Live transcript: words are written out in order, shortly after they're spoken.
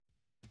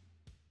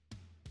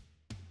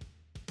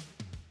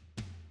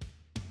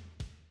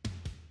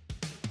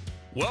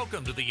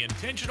Welcome to the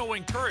Intentional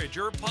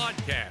Encourager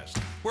podcast,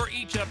 where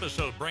each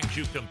episode brings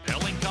you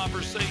compelling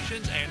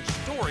conversations and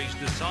stories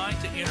designed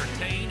to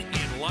entertain,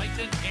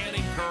 enlighten, and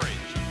encourage.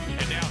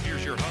 And now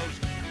here's your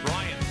host,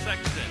 Brian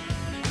Sexton.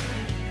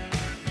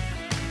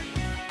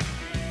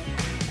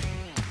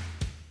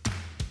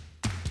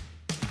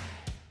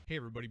 Hey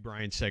everybody,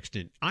 Brian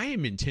Sexton. I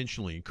am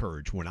intentionally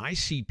encouraged when I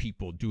see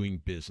people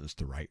doing business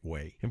the right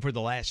way. And for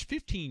the last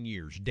 15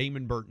 years,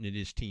 Damon Burton and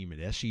his team at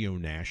SEO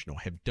National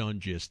have done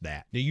just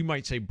that. Now you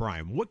might say,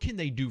 Brian, what can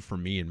they do for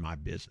me in my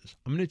business?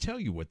 I'm going to tell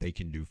you what they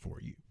can do for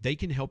you. They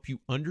can help you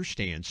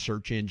understand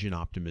search engine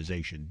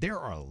optimization. There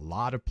are a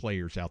lot of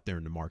players out there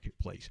in the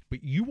marketplace,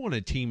 but you want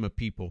a team of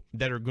people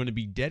that are going to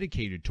be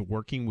dedicated to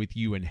working with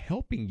you and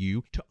helping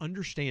you to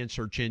understand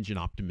search engine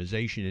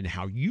optimization and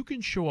how you can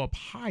show up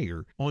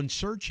higher on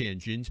search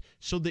engines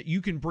so that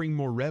you can bring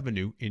more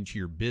revenue into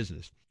your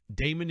business.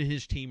 Damon and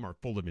his team are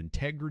full of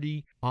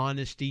integrity,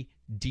 honesty,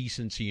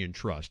 decency, and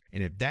trust.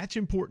 And if that's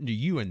important to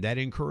you and that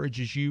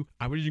encourages you,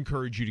 I would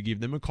encourage you to give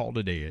them a call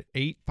today at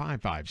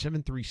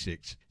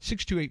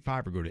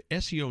 855-736-6285 or go to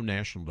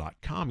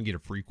SEOnational.com and get a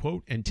free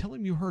quote and tell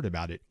them you heard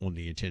about it on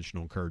the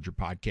Intentional Encourager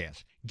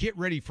podcast. Get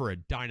ready for a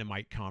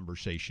dynamite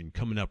conversation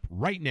coming up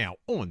right now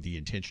on the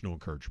Intentional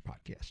Encourager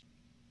podcast.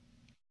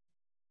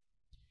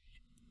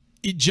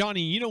 Johnny,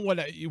 you know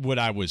what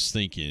I was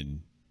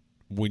thinking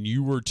when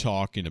you were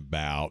talking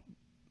about,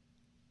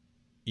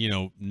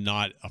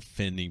 not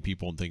offending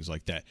people and things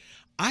like that.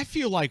 I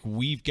feel like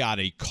we've got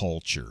a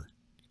culture,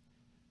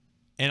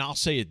 and I'll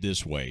say it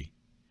this way,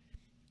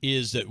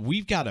 is that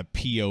we've got a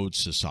PO'd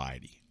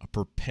society, a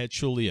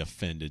perpetually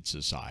offended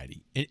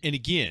society. And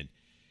again,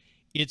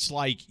 it's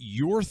like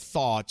your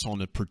thoughts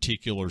on a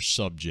particular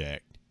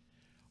subject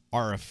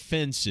are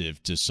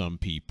offensive to some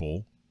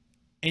people.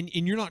 And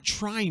you're not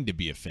trying to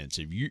be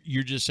offensive.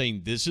 You're just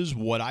saying, this is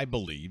what I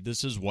believe.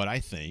 This is what I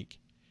think.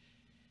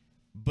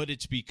 But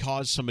it's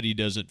because somebody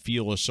doesn't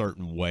feel a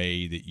certain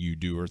way that you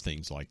do or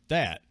things like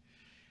that.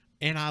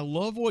 And I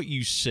love what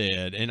you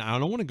said. And I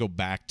don't want to go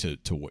back to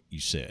what you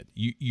said.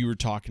 You were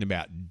talking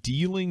about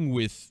dealing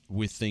with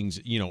things,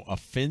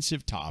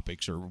 offensive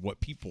topics or what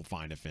people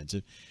find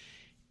offensive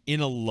in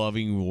a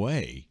loving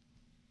way.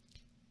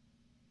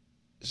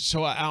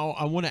 So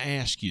I want to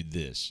ask you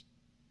this.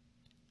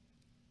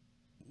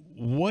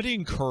 What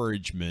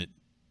encouragement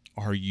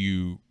are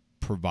you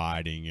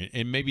providing?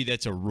 And maybe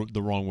that's the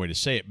wrong way to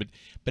say it,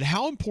 but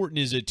how important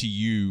is it to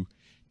you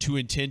to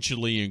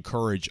intentionally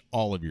encourage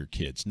all of your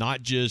kids,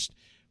 not just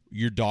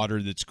your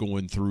daughter that's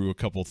going through a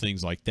couple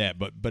things like that,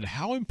 but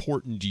how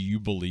important do you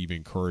believe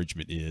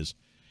encouragement is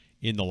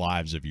in the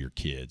lives of your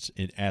kids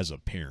and as a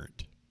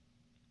parent?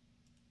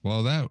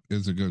 Well, that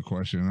is a good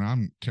question, and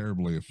I'm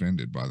terribly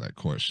offended by that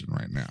question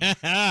right now.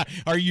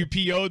 Are you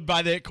PO'd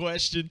by that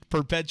question?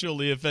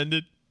 Perpetually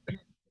offended?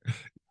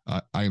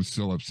 I am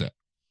still upset.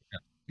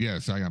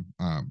 Yes, I am,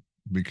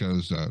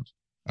 because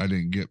I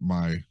didn't get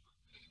my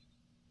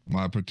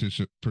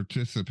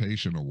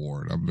participation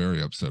award. I'm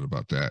very upset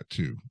about that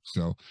too.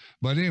 So,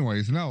 but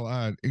anyways,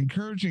 no,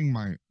 encouraging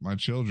my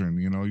children,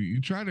 you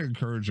try to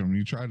encourage them.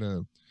 You try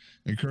to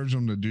encourage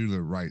them to do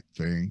the right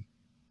thing.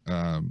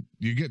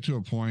 You get to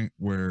a point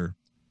where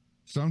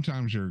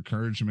sometimes your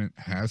encouragement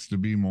has to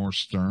be more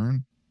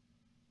stern,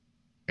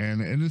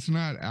 and it's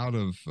not out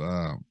of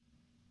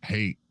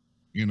hate.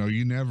 You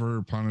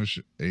never punish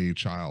a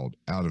child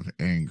out of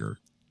anger.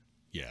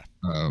 Yeah.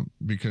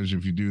 Because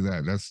if you do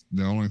that, that's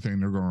the only thing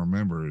they're going to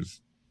remember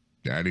is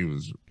daddy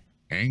was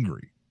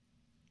angry.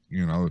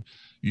 You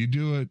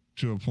do it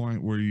to a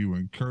point where you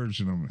encourage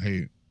them,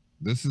 hey,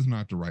 this is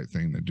not the right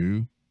thing to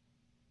do.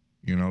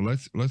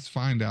 Let's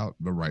find out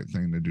the right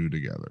thing to do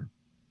together.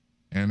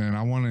 And then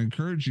I want to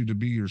encourage you to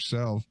be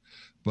yourself,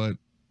 but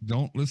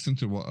don't listen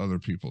to what other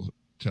people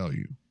tell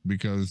you,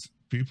 because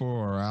people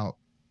are out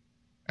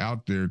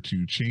there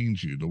to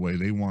change you the way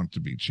they want to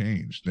be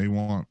changed.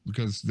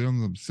 Because them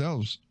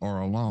themselves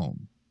are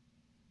alone.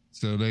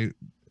 So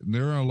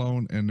they're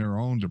alone in their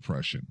own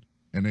depression,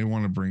 and they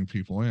want to bring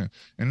people in.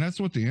 And that's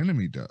what the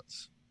enemy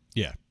does.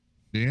 Yeah.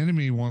 The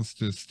enemy wants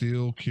to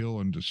steal, kill,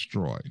 and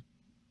destroy.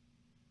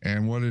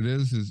 And what it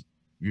is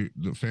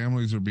the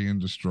families are being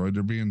destroyed.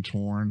 They're being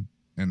torn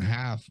in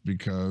half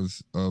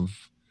because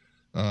of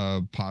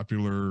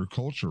popular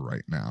culture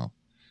right now.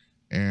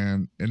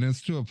 And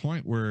it's to a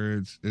point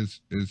where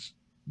it's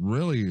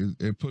really,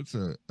 it puts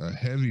a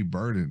heavy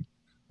burden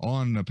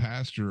on the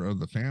pastor of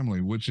the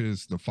family, which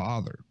is the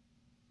father.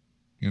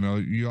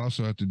 You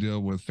also have to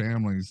deal with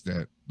families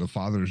that the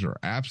fathers are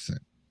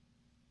absent.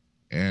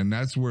 And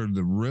that's where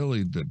the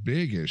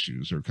big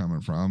issues are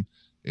coming from,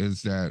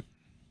 is that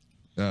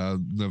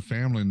the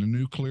family, the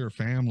nuclear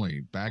family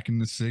back in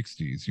the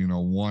 60s,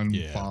 one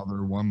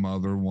father, one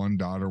mother, one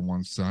daughter,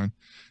 one son,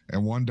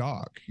 and one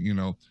dog,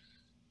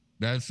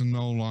 that's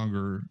no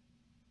longer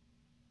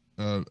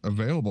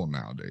available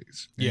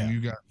nowadays.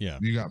 And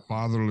you got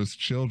fatherless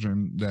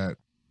children that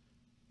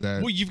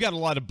well, you've got a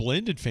lot of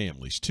blended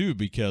families too,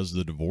 because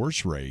the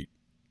divorce rate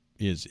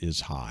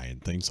is high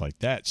and things like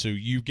that. So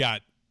you've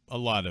got a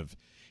lot of,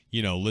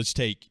 let's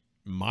take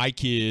my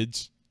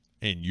kids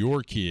and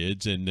your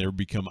kids, and they're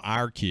become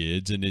our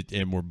kids,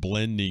 and we're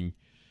blending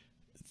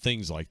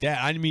things like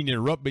that. I didn't mean to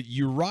interrupt, but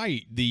you're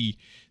right. The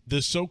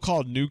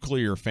so-called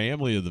nuclear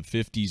family of the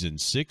 50s and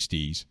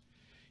 60s,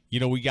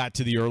 we got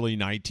to the early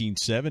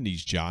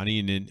 1970s, Johnny,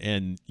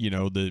 and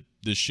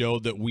the show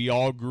that we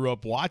all grew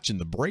up watching,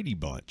 the Brady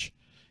Bunch,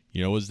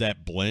 was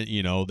that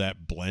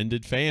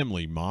blended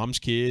family, mom's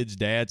kids,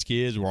 dad's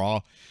kids.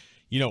 We're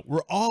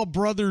all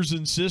brothers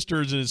and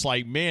sisters, and it's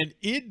like, man,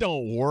 it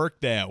don't work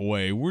that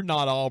way. We're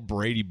not all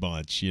Brady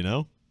Bunch,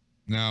 No,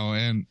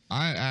 and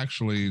I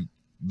actually,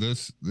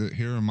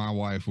 here and my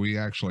wife, we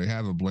actually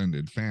have a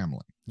blended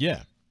family.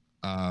 Yeah.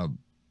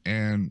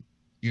 And,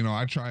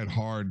 I tried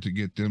hard to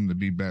get them to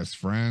be best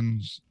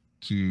friends,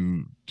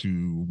 to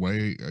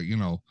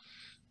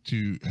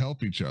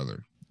help each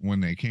other when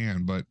they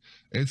can. But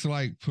it's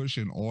like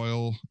pushing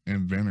oil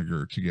and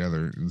vinegar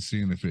together and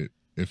seeing if it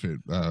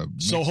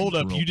so hold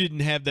up, you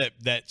didn't have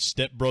that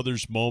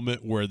stepbrothers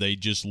moment where they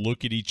just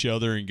look at each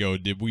other and go,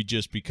 did we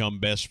just become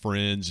best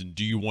friends, and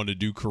do you want to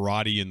do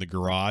karate in the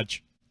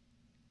garage?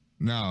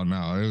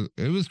 No,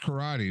 it was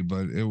karate,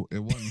 but it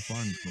wasn't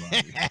fun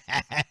karate.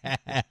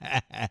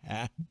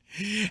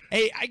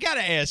 Hey, I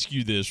gotta ask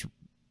you this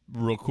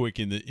real quick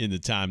in the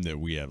time that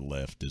we have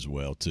left as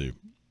well too.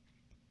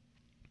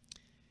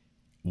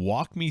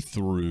 Walk me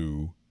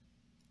through,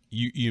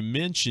 you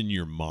mentioned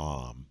your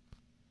mom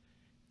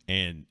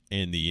and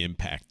the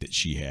impact that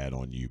she had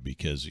on you,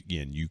 because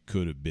again, you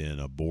could have been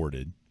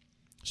aborted.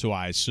 So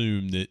I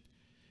assume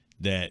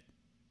that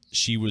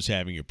she was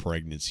having a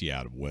pregnancy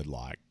out of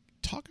wedlock.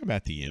 Talk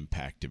about the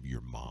impact of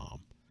your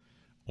mom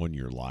on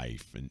your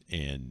life,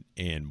 and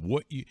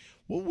what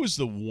was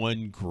the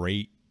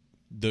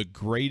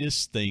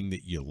greatest thing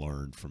that you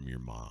learned from your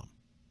mom?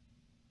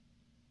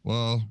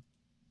 Well,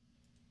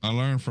 I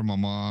learned from my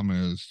mom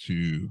is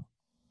to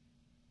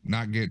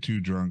not get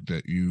too drunk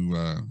that you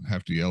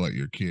have to yell at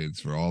your kids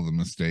for all the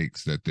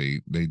mistakes that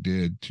they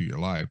did to your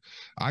life.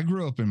 I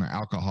grew up in an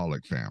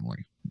alcoholic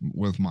family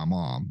with my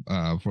mom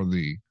for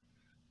the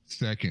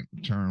second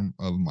term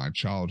of my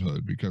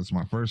childhood, because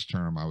my first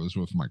term I was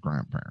with my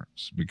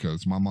grandparents,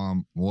 because my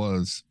mom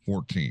was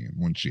 14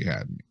 when she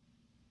had me.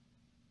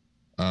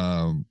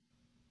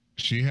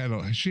 She had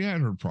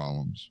her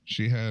problems.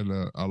 She had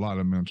a lot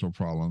of mental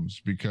problems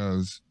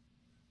because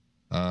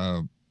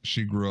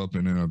she grew up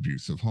in an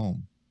abusive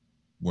home,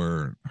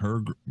 where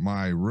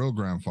my real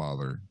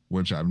grandfather,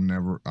 which I've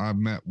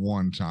met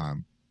one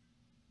time,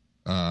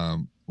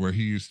 where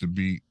he used to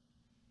beat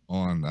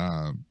on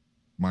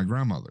my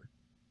grandmother.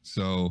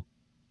 So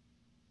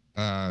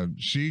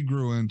she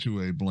grew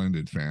into a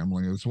blended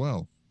family as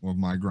well with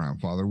my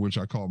grandfather, which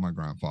I call my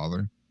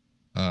grandfather.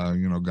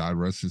 God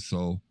rest his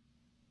soul.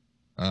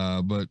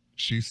 But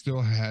she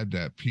still had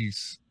that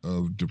piece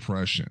of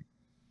depression.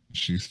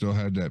 She still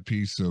had that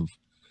piece of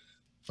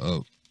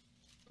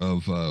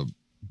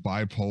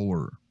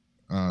bipolar,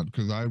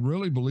 because I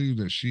really believe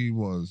that she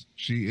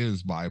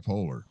is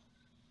bipolar,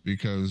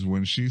 because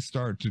when she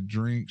starts to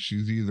drink,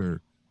 she's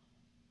either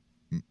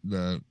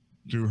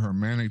through her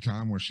manic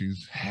time where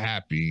she's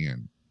happy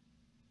and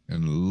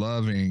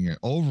loving and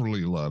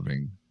overly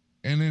loving,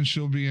 and then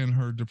she'll be in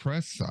her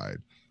depressed side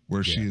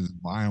where she is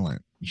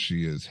violent,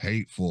 she is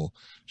hateful,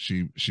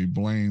 she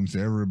blames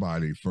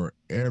everybody for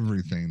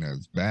everything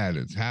that's bad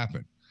that's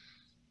happened.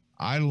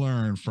 I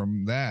learned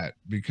from that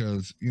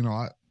because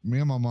me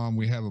and my mom,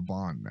 we have a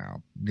bond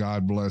now.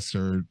 God bless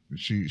her.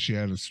 She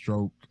had a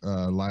stroke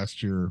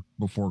last year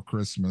before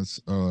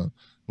Christmas,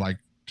 like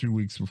 2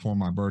 weeks before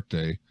my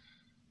birthday.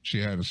 She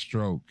had a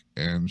stroke,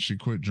 and she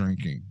quit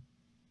drinking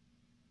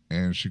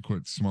and she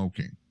quit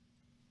smoking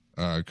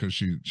because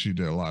she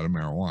did a lot of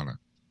marijuana.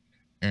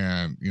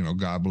 And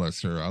God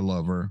bless her. I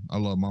love her. I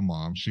love my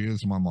mom. She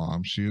is my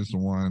mom. She is the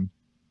one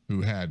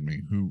who had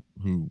me, who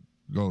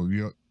goes,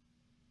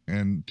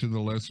 and to the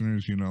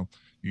listeners, you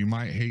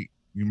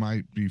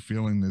might be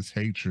feeling this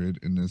hatred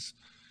and this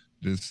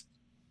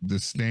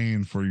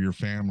disdain for your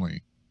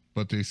family,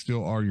 but they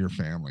still are your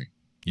family.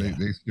 Yeah.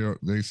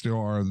 They still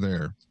are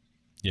there.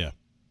 Yeah.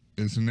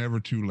 It's never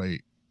too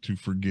late to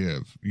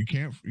forgive.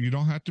 You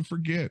don't have to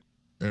forget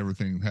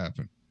everything that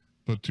happened,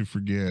 but to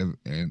forgive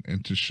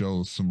and to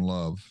show some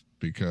love,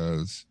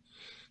 because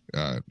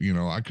I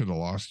could have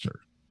lost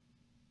her.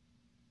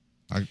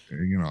 I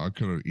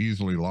could have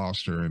easily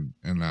lost her,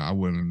 and I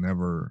would have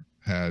never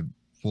had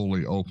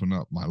fully opened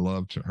up my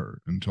love to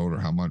her and told her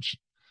how much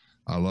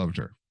I loved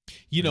her.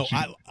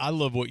 I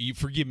love what you,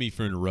 forgive me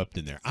for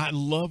interrupting there. I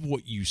love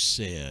what you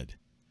said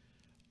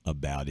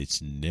about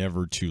it's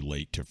never too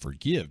late to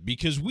forgive,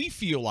 because we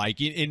feel like,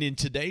 and in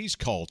today's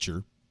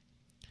culture,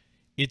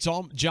 it's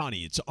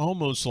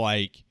almost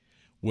like,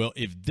 well,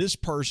 if this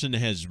person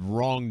has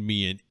wronged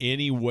me in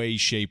any way,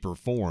 shape, or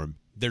form,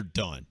 they're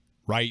done,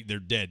 right? They're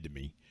dead to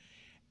me.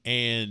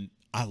 And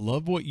I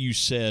love what you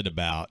said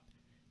about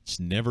it's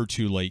never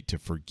too late to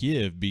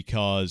forgive,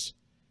 because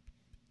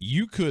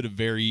you could have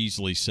very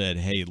easily said,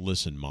 hey,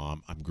 listen,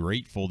 Mom, I'm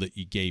grateful that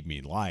you gave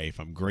me life.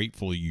 I'm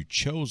grateful you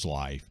chose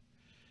life.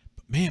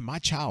 But, man, my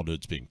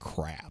childhood's been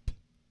crap.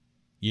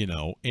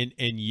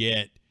 and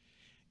yet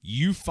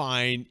you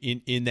find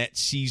in that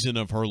season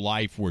of her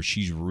life where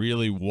she's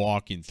really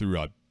walking through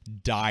a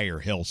dire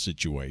health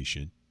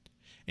situation.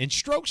 And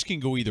strokes can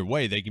go either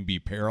way. They can be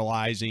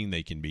paralyzing.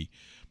 They can be,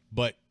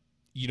 but,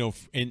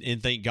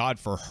 and thank God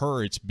for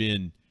her, it's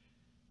been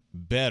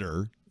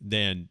better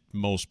than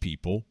most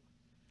people.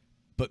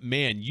 But,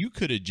 man, you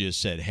could have just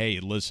said, hey,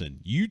 listen,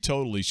 you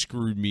totally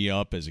screwed me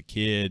up as a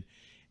kid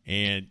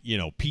and,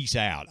 peace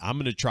out. I'm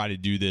going to try to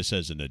do this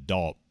as an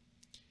adult.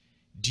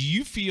 Do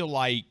you feel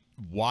like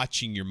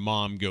watching your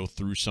mom go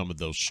through some of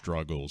those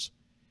struggles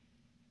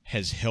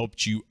has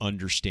helped you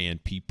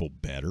understand people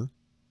better?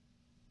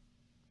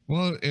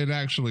 Well, it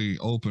actually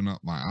opened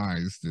up my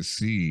eyes to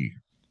see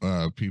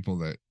people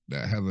that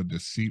have a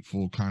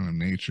deceitful kind of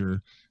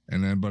nature.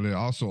 But it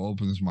also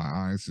opens my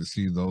eyes to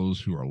see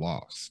those who are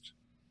lost.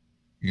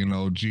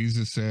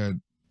 Jesus said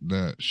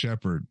the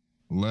shepherd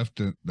left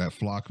that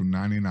flock of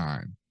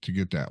 99 to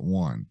get that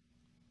one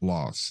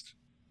lost.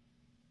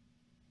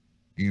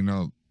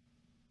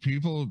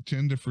 People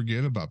tend to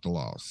forget about the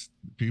lost.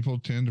 People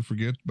tend to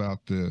forget about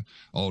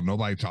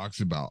nobody talks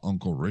about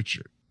Uncle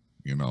Richard.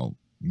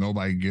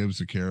 Nobody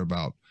gives a care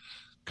about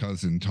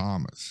cousin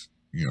Thomas,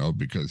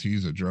 because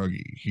he's a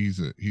druggie.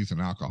 He's an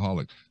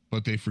alcoholic.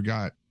 But they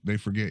forget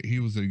he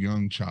was a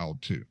young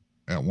child too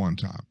at one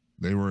time.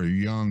 They were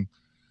young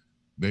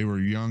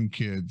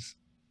kids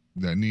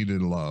that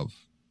needed love,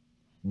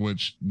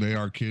 which they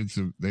are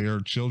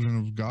children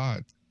of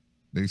God.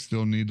 They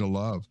still need to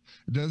love.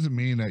 It doesn't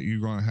mean that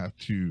you're going to have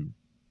to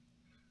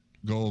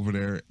go over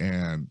there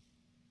and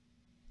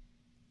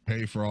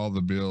pay for all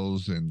the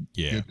bills and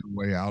get their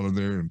way out of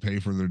there and pay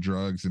for their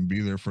drugs and be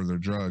there for their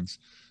drugs.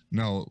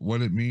 No,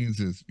 what it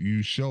means is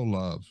you show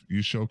love,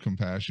 you show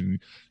compassion.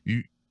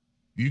 You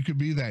could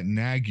be that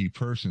naggy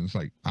person. It's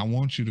like, I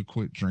want you to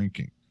quit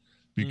drinking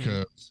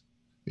because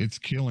it's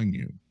killing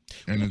you.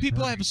 And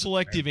people have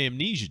selective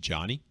amnesia,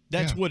 Johnny.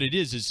 That's what it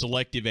is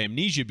selective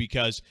amnesia,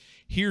 because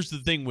here's the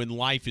thing: when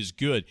life is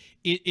good,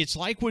 it's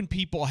like when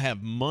people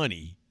have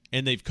money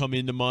and they've come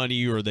into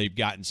money or they've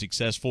gotten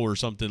successful or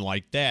something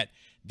like that,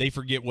 they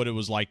forget what it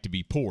was like to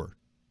be poor,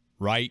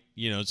 right?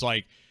 It's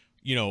like,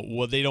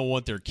 they don't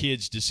want their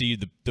kids to see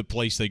the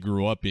place they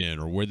grew up in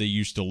or where they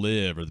used to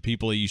live or the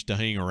people they used to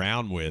hang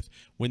around with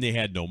when they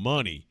had no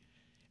money.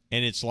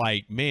 And it's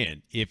like,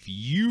 man, if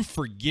you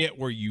forget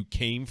where you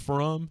came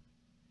from,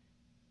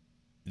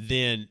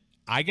 then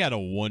I got to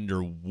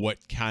wonder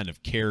what kind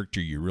of character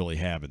you really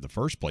have in the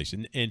first place.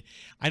 And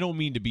I don't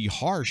mean to be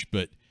harsh,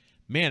 but,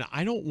 man,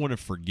 I don't want to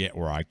forget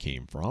where I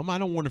came from. I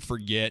don't want to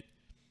forget,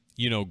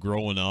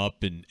 growing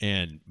up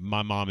and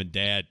my mom and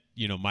dad,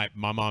 my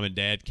mom and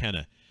dad kind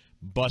of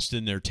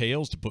busting their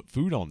tails to put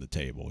food on the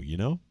table,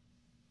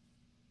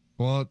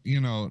 Well,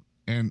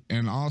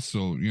 and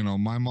also,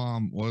 my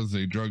mom was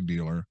a drug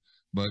dealer,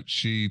 but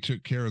she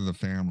took care of the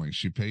family.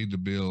 She paid the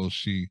bills.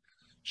 She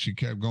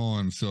kept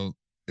going. So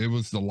it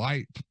was the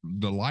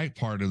light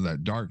part of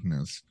that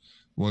darkness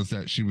was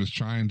that she was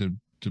trying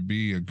to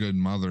be a good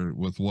mother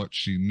with what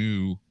she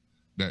knew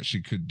that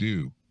she could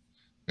do.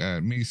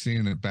 Me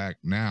seeing it back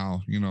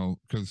now,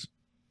 because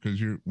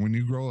when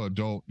you grow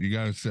adult, you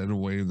got to set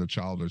away the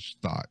childish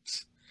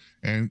thoughts.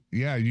 And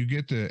you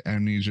get the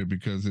amnesia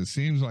because it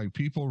seems like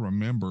people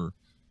remember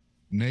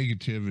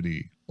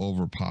negativity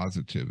over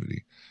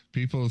positivity.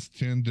 People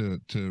tend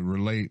to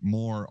relate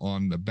more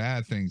on the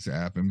bad things that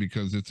happen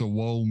because it's a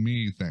woe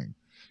me thing.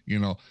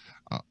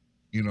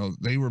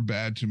 They were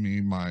bad to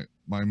me. My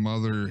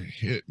mother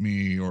hit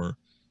me, or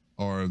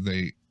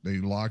they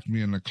locked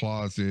me in the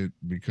closet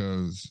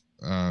because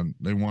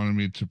they wanted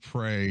me to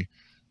pray,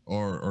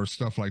 or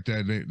stuff like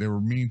that. They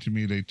were mean to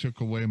me. They took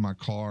away my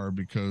car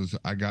because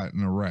I got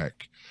in a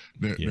wreck.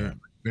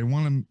 They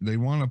want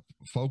to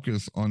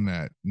focus on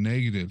that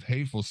negative,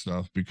 hateful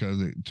stuff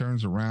because it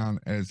turns around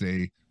as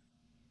a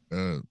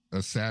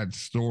sad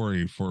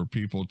story for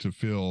people to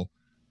feel,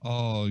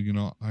 oh,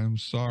 I'm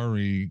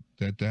sorry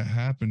that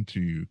happened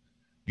to you.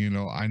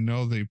 I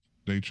know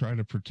they try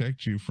to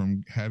protect you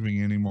from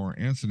having any more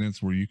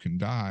incidents where you can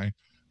die,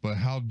 but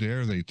how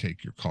dare they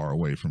take your car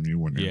away from you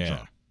when you're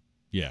drunk?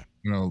 Yeah.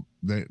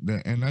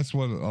 And that's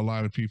what a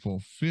lot of people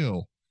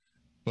feel,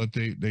 but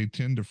they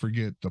tend to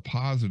forget the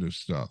positive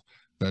stuff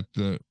that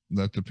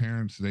the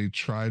parents, they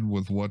tried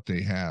with what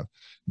they have.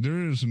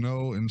 There is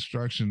no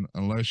instruction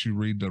unless you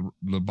read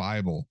the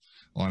Bible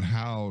on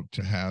how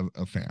to have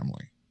a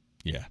family.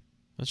 Yeah,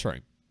 that's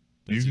right.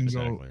 You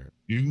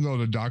can go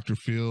to Dr.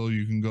 Phil.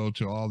 You can go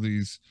to all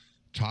these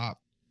top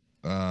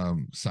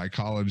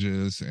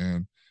psychologists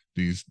and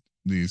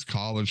these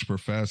college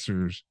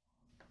professors,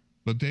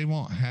 but they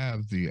won't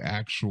have the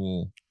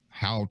actual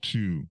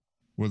how-to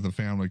with a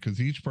family because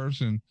each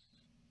person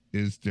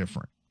is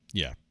different.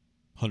 Yeah,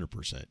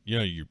 100%.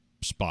 You're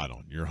spot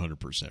on. You're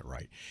 100%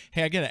 right.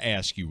 Hey, I got to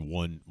ask you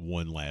one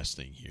last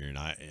thing here, and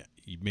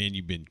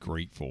you've been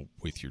grateful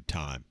with your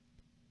time.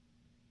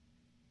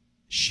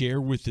 Share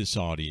with this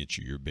audience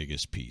your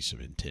biggest piece of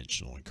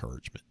intentional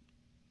encouragement.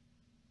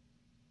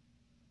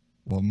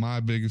 Well, my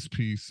biggest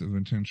piece of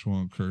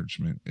intentional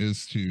encouragement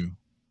is to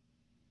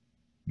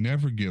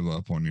never give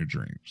up on your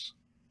dreams.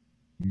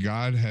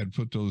 God had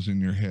put those in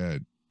your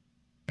head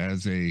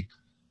as a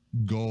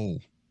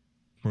goal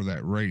for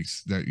that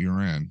race that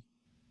you're in.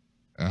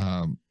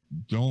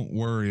 Don't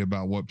worry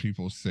about what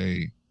people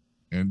say,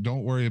 and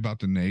don't worry about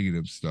the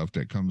negative stuff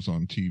that comes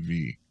on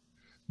TV.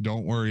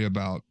 Don't worry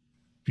about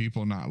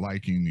people not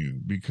liking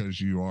you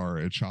because you are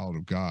a child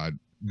of God.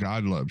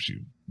 God loves you.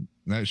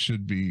 That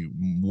should be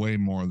way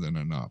more than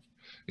enough.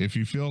 If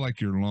you feel like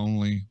you're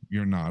lonely,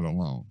 you're not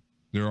alone.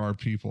 There are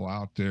people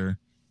out there,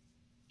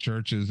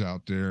 churches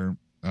out there,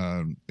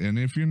 and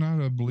if you're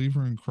not a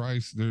believer in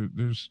Christ,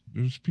 there's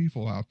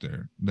people out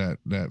there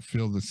that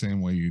feel the same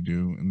way you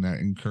do, and that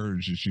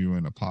encourages you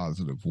in a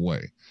positive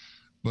way.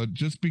 But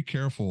just be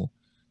careful,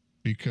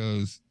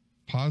 because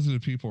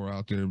positive people are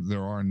out there.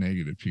 There are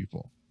negative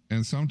people,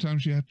 and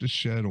sometimes you have to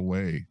shed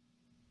away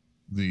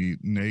the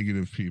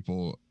negative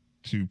people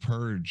to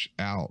purge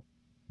out,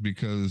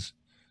 because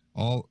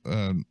all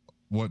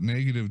what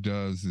negative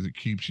does is it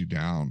keeps you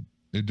down.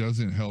 It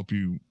doesn't help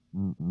you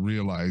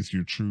realize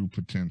your true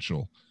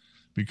potential,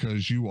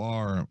 because you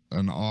are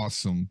an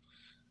awesome,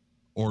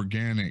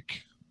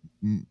 organic,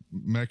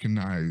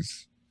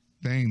 mechanized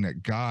thing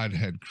that God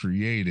had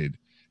created,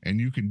 and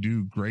you can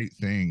do great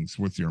things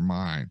with your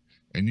mind,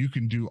 and you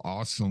can do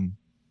awesome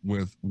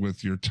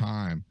with your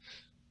time,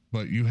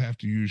 but you have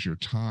to use your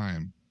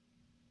time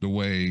the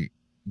way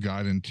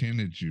God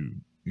intended you.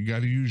 You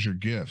got to use your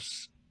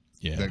gifts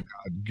that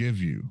God give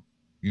you.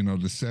 You know,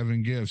 the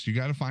 7 gifts. You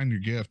got to find your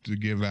gift to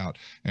give out.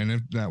 And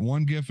if that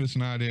one gift is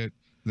not it,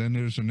 then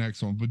there's the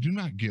next one. But do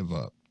not give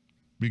up,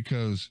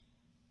 because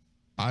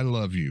I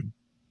love you.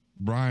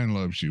 Brian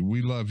loves you.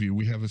 We love you.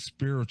 We have a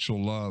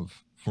spiritual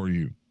love for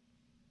you.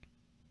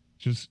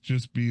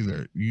 Just be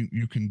there.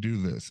 You can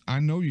do this. I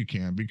know you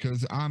can,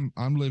 because I'm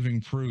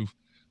living proof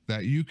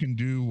that you can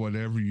do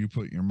whatever you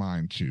put your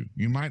mind to.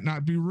 You might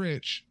not be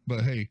rich,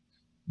 but hey,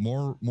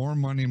 more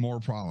money, more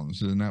problems.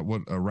 Isn't that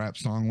what a rap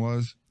song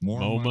was?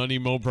 More money,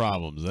 more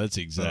problems. That's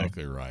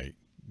exactly right.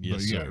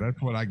 Yes, yeah, sir.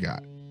 That's what I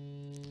got.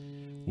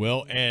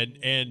 Well,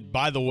 and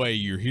by the way,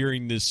 you're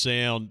hearing this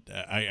sound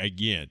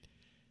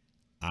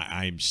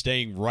I'm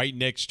staying right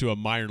next to a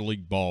minor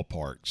league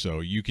ballpark, so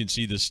you can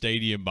see the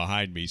stadium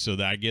behind me. So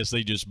that I guess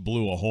they just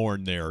blew a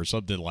horn there or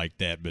something like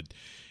that. But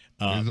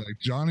it's like,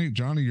 Johnny,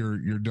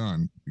 you're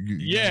done.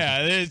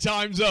 Yeah,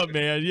 time's up,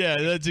 man. Yeah,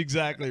 that's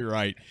exactly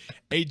right.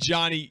 Hey,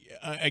 Johnny,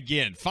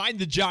 again, find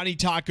the Johnny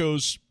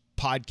Tacos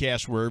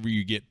podcast wherever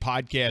you get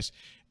podcasts.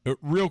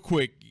 Real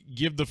quick,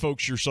 give the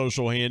folks your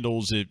social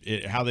handles,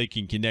 how they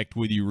can connect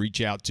with you, reach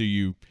out to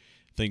you,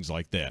 things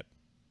like that.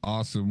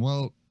 Awesome.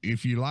 Well,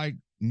 if you like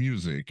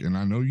music, and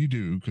I know you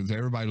do, because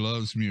everybody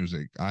loves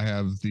music, I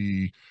have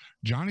the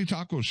Johnny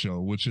Taco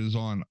Show, which is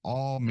on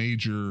all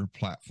major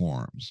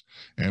platforms.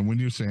 And when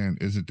you're saying,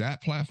 is it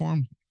that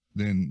platform?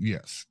 Then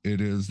yes,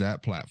 it is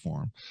that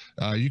platform.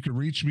 You can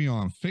reach me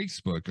on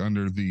Facebook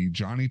under the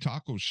Johnny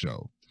Taco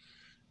Show,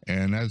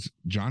 and that's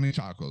Johnny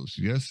Tacos.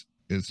 Yes,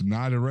 it's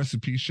not a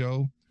recipe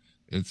show.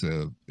 It's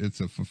a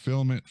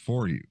fulfillment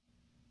for you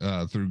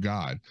through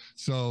God.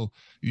 So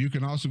you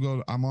can also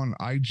go, I'm on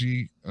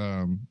IG,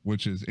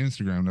 which is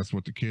Instagram. That's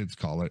what the kids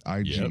call it,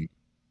 IG. Yep.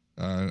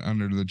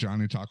 Under the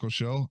Johnny Taco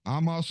Show.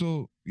 I'm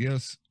also,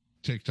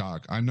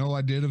 TikTok. I know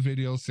I did a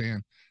video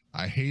saying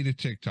I hated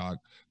TikTok,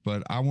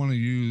 but I want to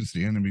use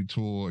the enemy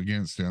tool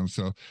against them.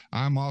 So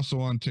I'm also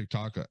on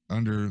TikTok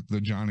under the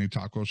Johnny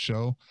Taco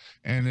Show.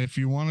 And if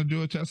you want to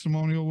do a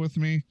testimonial with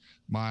me,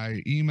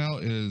 my email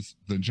is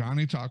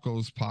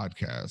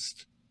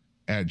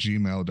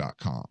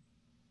thejohnnytacospodcast@gmail.com.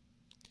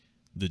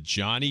 The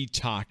Johnny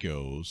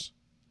Tacos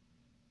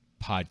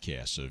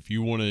podcast. So if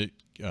you want to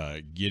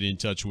get in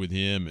touch with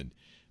him, and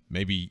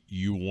maybe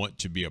you want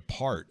to be a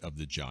part of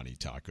the Johnny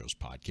Tacos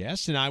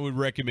podcast, and I would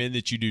recommend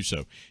that you do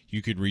so.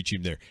 You could reach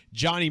him there.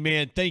 Johnny,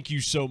 man, thank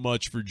you so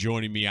much for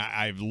joining me.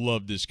 I've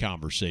loved this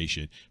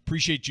conversation.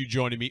 Appreciate you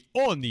joining me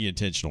on the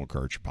Intentional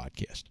Encourager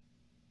podcast.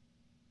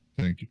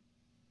 Thank you.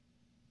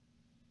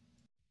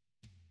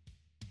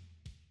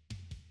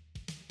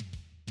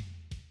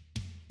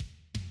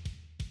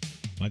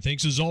 My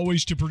thanks as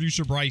always to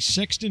producer Bryce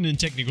Sexton and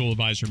technical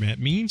advisor Matt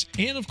Means.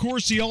 And of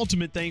course, the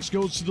ultimate thanks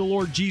goes to the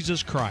Lord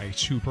Jesus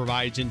Christ, who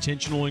provides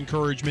intentional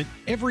encouragement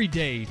every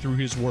day through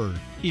his word.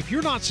 If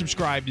you're not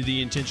subscribed to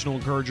the Intentional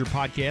Encourager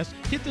podcast,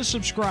 hit the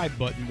subscribe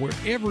button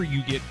wherever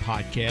you get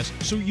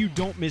podcasts so you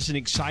don't miss an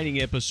exciting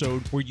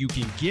episode where you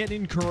can get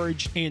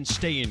encouraged and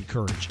stay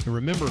encouraged. And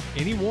remember,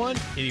 anyone,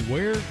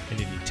 anywhere, at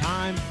any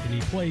time,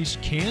 any place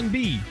can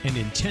be an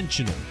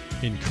intentional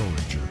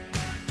encourager.